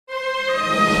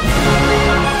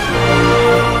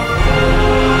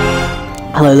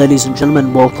Hello ladies and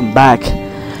gentlemen, welcome back.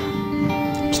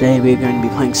 Today we're going to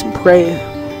be playing some Prey.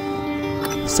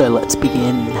 So let's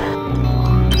begin.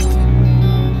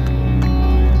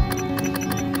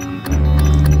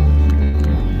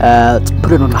 Let's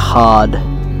put it on hard.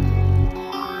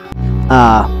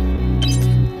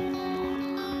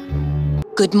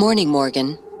 Good morning,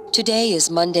 Morgan. Today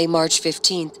is Monday, March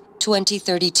 15th,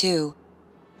 2032.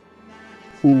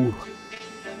 Ooh.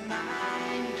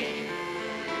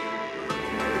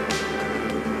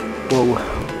 Whoa.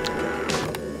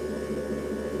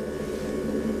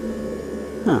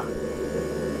 Huh.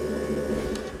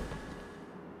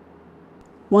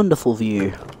 Wonderful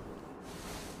view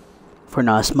for a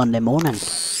nice Monday morning.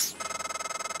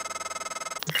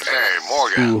 Hey,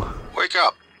 Morgan. Ooh. Wake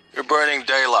up. You're burning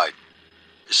daylight.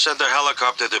 You sent the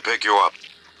helicopter to pick you up.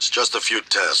 It's just a few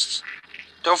tests.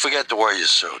 Don't forget to wear your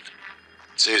suit.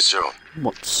 See you soon.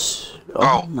 What's...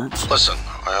 Oh, that's... listen.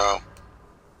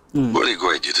 Really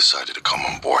great you decided to come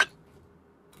on board.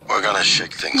 We're gonna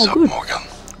shake things up, good. Morgan.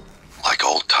 Like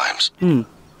old times.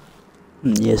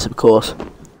 Yes, of course.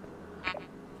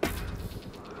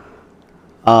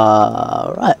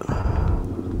 Right.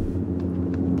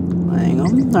 Hang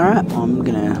on. Alright, I'm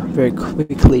gonna very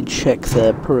quickly check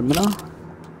the perimeter.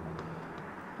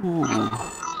 Oh.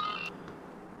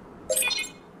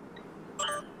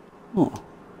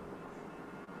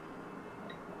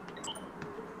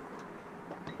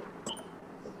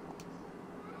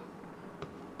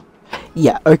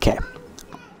 Yeah, okay.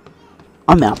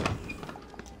 I'm out.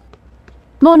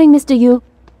 Morning, Mr. Yu.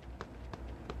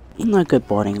 No good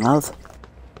morning, love.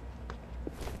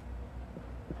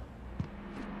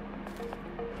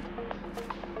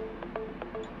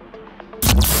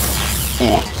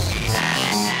 Eh.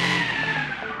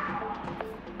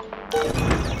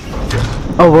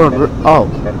 Oh, we're on...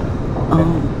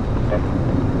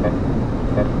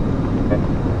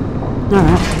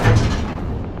 Alright.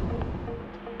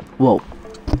 Whoa.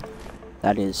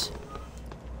 That is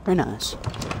very nice.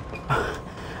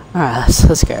 Alright,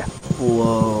 let's go.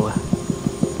 Whoa.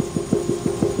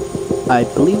 I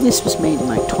believe this was made in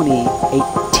like 2018?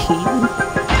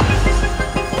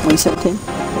 2017?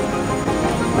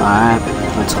 Alright,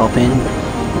 let's hop in.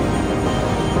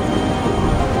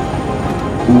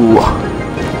 Ooh.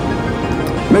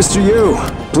 Mr. Yu,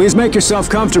 please make yourself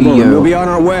comfortable and we'll be on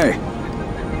our way.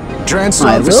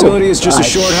 Transport facility is just a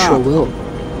short hop. I sure will.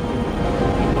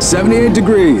 78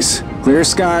 degrees. Clear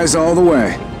skies all the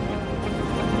way.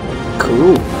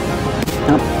 Cool.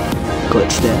 Oh,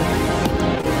 glitch there.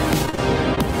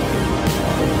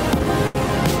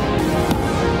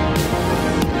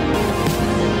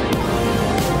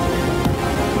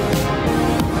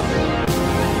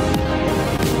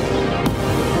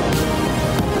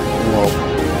 Whoa.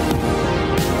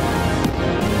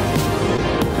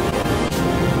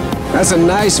 That's a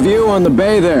nice view on the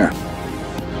bay there.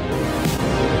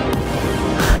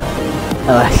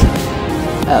 I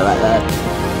like that.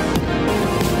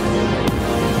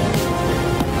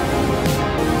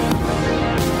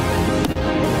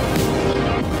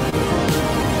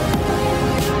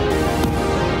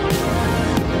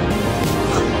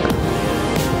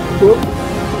 Whoop.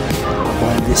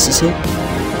 Well, this is it.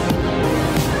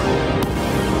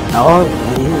 Oh,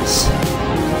 it is.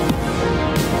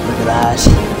 Look at that.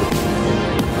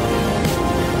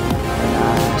 Very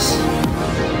nice.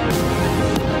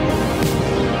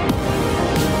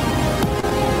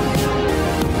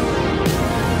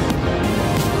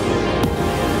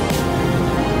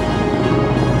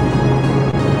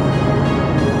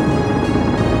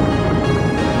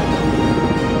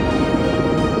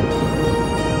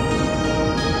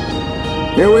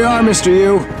 Here we are, Mr.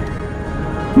 Yu.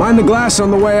 Mind the glass on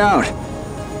the way out.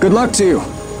 Good luck to you.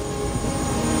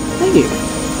 Thank you.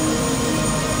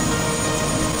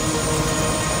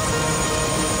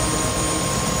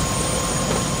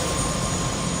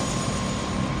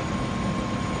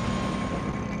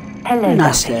 Hello,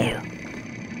 Nice Dr. day. Yu.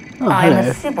 Oh, I'm hello.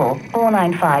 a Sybil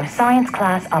 495 science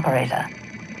class operator.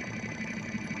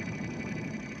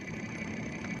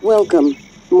 Welcome,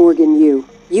 Morgan Yu.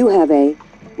 You have a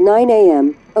 9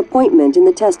 a.m. appointment in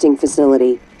the testing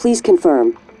facility. Please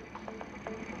confirm.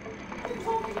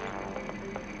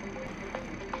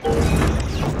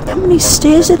 How many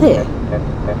stairs are there?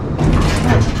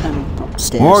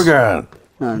 Upstairs. Morgan!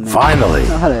 Oh, no. Finally!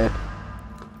 Oh, hello.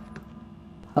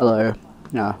 Hello.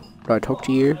 No. Do I talk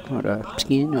to you? Or do I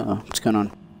skin? Or what's going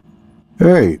on?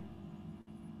 Hey,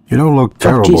 you don't look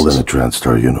terrible Jesus. in a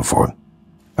TranStar uniform.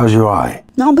 How's your eye?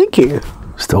 No, thank you.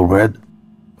 Still red?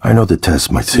 I know the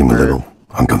test might seem a little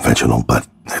unconventional, but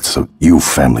it's a Yu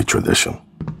family tradition.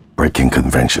 Breaking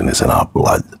convention is in our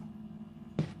blood.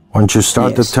 Once you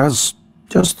start Yes. the test,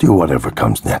 just do whatever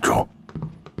comes natural.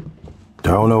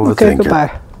 Don't overthink Okay, it.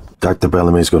 goodbye. Dr.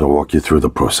 Bellamy's going to walk you through the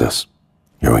process.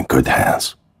 You're in good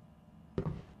hands.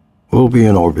 We'll be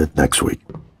in orbit next week.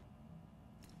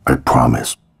 I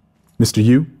promise. Mr.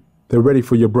 Yu, they're ready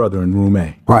for your brother in room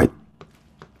A. Right.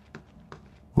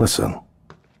 Listen,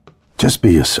 just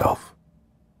be yourself.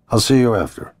 I'll see you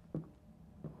after.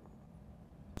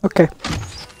 Okay.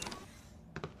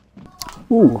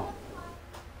 Ooh.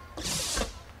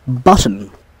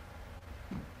 Button.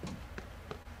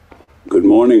 Good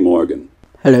morning, Morgan.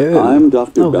 Hello. I'm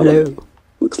Dr. Oh, Bellamy. hello.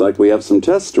 Looks like we have some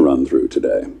tests to run through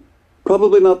today.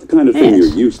 Probably not the kind of thing Yes.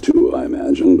 you're used to, I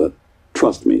imagine, but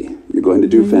trust me, you're going to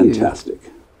do fantastic.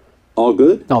 All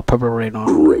good? Oh, probably not.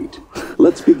 Great.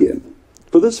 Let's begin.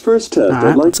 For this first test, Alright,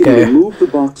 I'd like let's you to go. remove the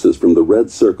boxes from the red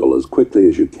circle as quickly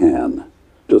as you can.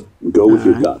 Just go with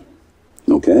your gut.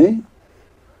 Okay?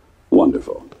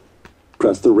 Wonderful.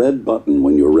 Press the red button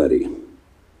when you're ready.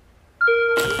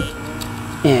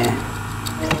 Yeah.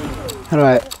 How do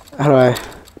I...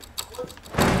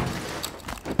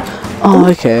 Oh,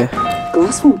 okay.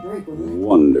 Glass won't break, will it?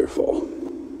 Wonderful.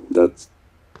 That's...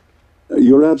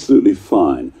 You're absolutely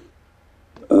fine.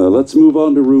 Let's move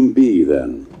on to room B,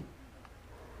 then.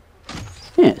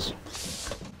 Yes.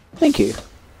 Thank you.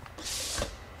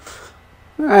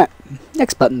 Alright.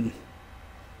 Next button.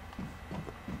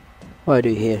 What do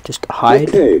I do here? Just hide?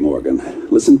 Okay, Morgan.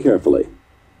 Listen carefully.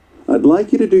 I'd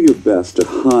like you to do your best to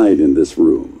hide in this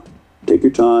room. Take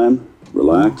your time,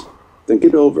 relax, think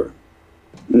it over.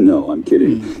 No, I'm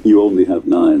kidding. You only have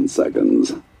 9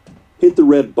 seconds. Hit the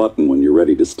red button when you're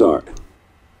ready to start.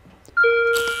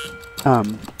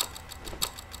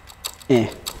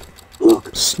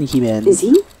 Look, Sneaky man. is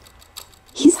he?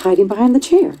 He's hiding behind the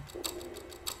chair.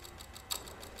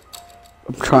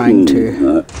 I'm trying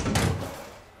to...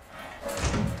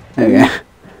 Okay.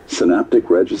 Synaptic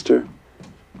register?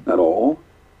 At all?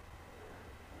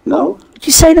 No?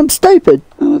 You saying I'm stupid?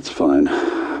 No, that's fine.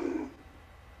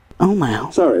 Oh, wow.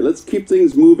 Sorry, let's keep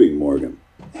things moving, Morgan.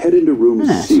 Head into room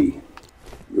Yes. C.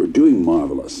 You're doing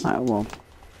marvelous. Alright, well,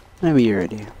 maybe you're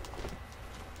ready.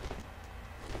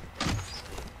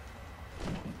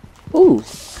 Ooh.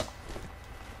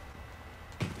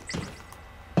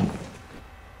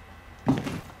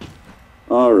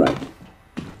 All right.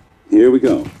 Here we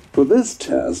go. For this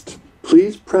test,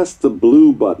 please press the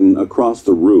blue button across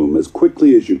the room as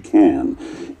quickly as you can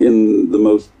in the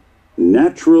most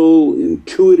natural,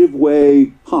 intuitive way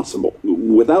possible,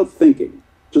 without thinking.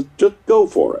 Just go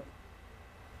for it.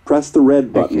 Press the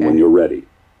red button Okay. when you're ready.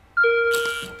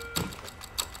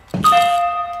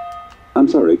 I'm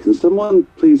sorry, can someone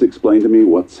please explain to me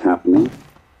what's happening?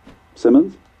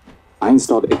 Simmons? I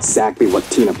installed exactly what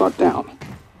Tina brought down.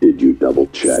 Did you double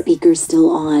check? Speaker's still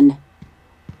on.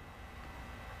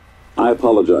 I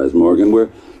apologize, Morgan. We're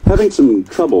having some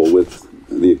trouble with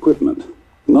the equipment.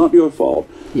 Not your fault.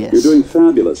 Yes. You're doing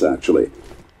fabulous, actually.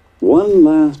 One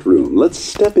last room. Let's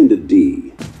step into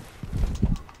D.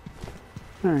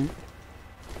 Alright.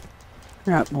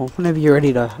 Alright, well, whenever you're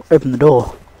ready to open the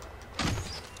door.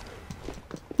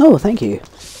 Oh, thank you.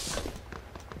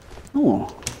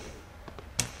 Oh.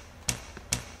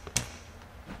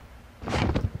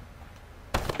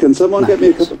 Can someone get me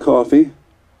a cup of coffee?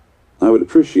 I would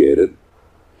appreciate it.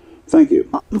 Thank you.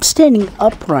 I'm standing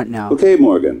up right now. Okay,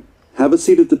 Morgan. Have a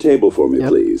seat at the table for me,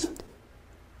 please.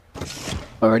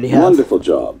 Already have. Wonderful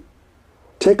job.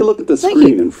 Take a look at the Thank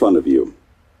screen you. in front of you.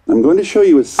 I'm going to show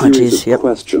you a series of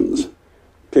questions.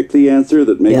 Pick the answer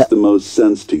that makes the most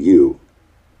sense to you.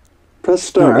 Press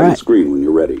start on the screen when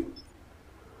you're ready.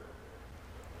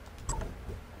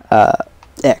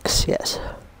 X, yes.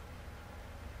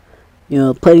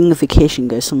 You're planning a vacation,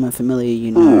 go somewhere familiar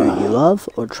you know you love,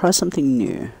 or try something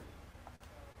new.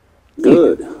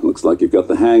 Good. Looks like you've got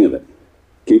the hang of it.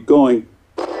 Keep going.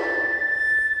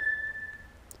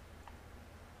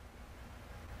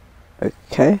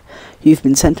 Okay. You've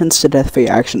been sentenced to death for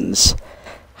your actions.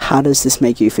 How does this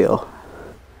make you feel?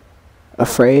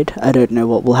 Afraid? I don't know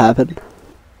what will happen.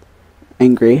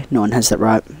 Angry? No one has that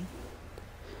right.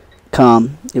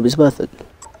 Calm? It was worth it.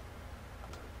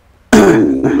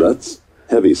 That's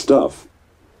heavy stuff.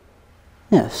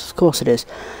 Yes, of course it is.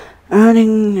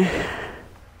 Earning...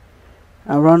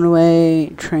 A runaway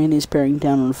train is bearing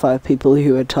down on 5 people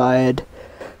who are tied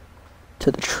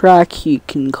to the track. You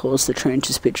can cause the train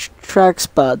to switch tracks,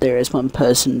 but there is one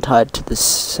person tied to the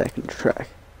second track.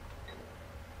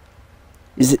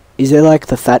 Is there like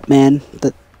the fat man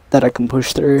that I can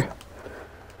push through?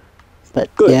 But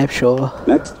yeah, sure.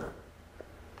 Next.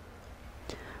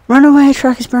 Runaway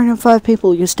track is bearing on 5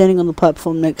 people. You're standing on the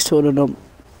platform next to it and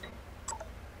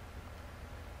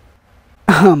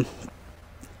You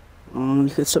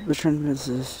could stop the trend with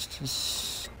this.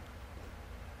 Just...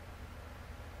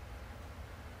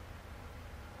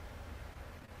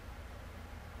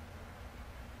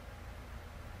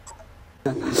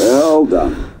 Well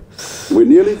done. We're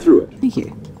nearly through it. Thank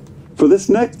you. For this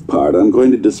next part, I'm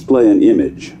going to display an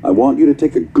image. I want you to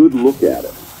take a good look at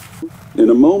it.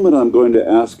 In a moment, I'm going to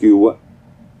ask you what...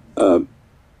 is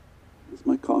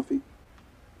my coffee?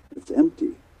 It's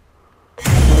empty.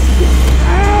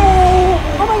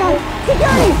 Oh my god!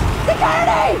 Security!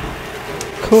 Security!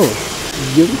 Cool.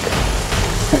 Yoink.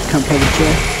 Can't play the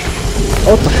chair.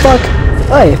 What the fuck?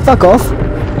 Hey, fuck off!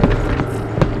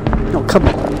 No, come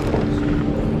on.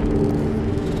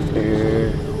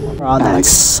 Oh, that Alex.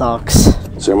 sucks.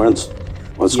 Simmons,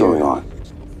 what's going on?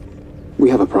 We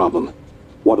have a problem.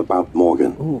 What about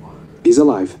Morgan? Ooh. He's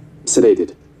alive.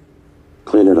 Sedated.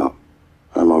 Clean it up.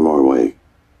 I'm on my way.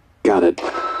 Got it.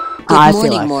 Good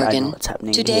morning, I know Morgan. what's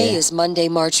happening Today here. is Monday,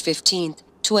 March 15th,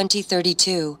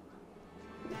 2032.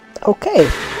 Okay.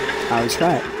 I was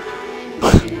right.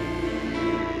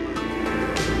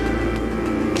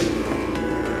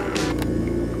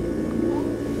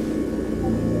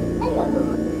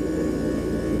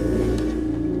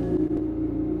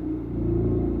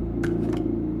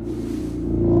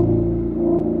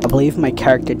 I believe my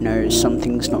character knows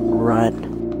something's not right.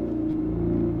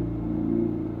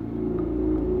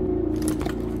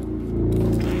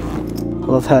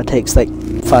 I love how it takes like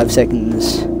 5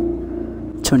 seconds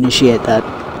to initiate that.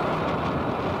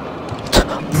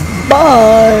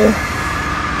 Bye!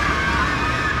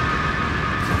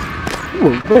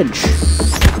 Ooh, a wrench.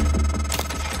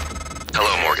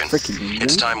 Hello, Morgan. Freaking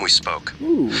It's time we spoke.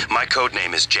 Ooh. My code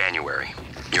name is January.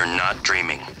 You're not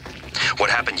dreaming. What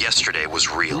happened yesterday was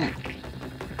real.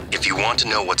 If you want to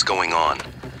know what's going on,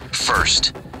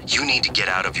 first, you need to get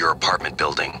out of your apartment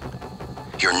building.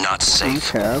 You're not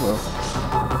safe. Okay, I will.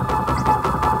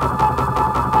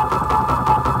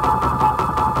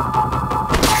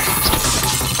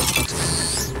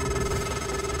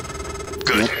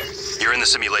 Good. You're in the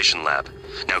simulation lab.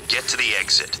 Now get to the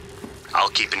exit. I'll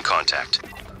keep in contact.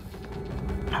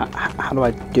 How do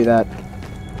I do that?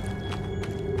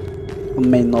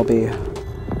 Main lobby.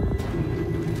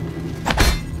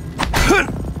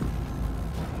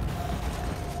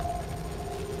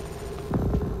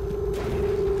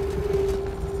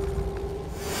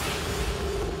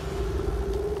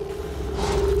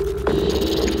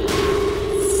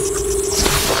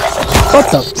 What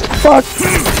the fuck?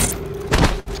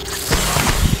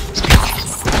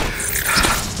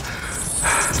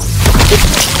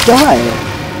 Die.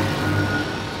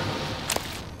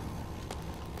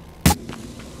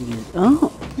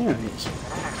 Oh, there it is.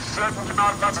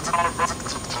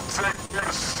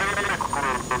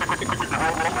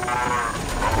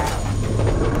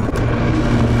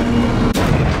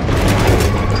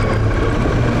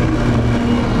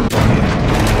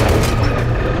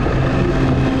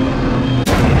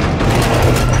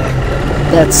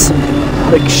 That's some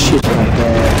quick shit right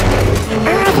there.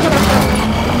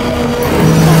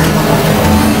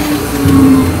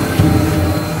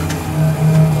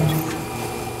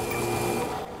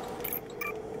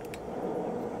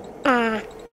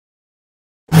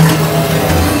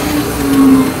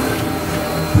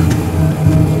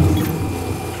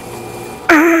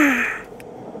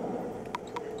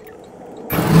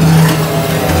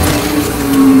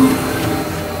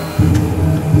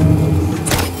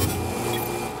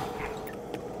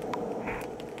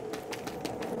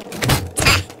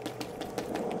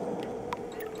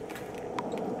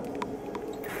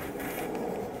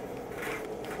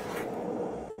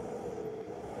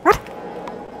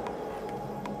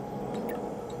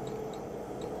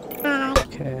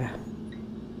 Okay.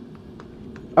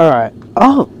 Alright.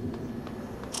 Oh!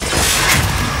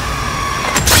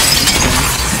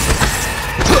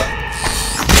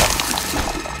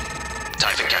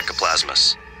 Typhon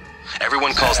Cacoplasmus.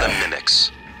 Everyone calls them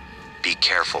mimics. Be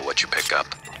careful what you pick up.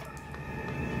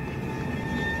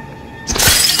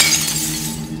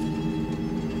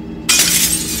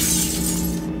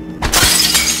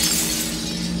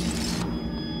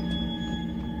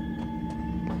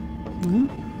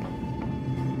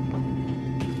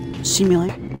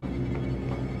 Simulate.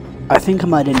 I think I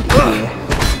might end it here.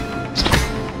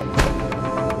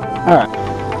 Alright.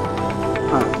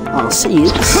 I'll see you in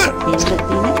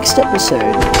the next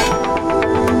episode.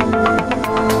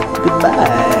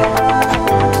 Goodbye.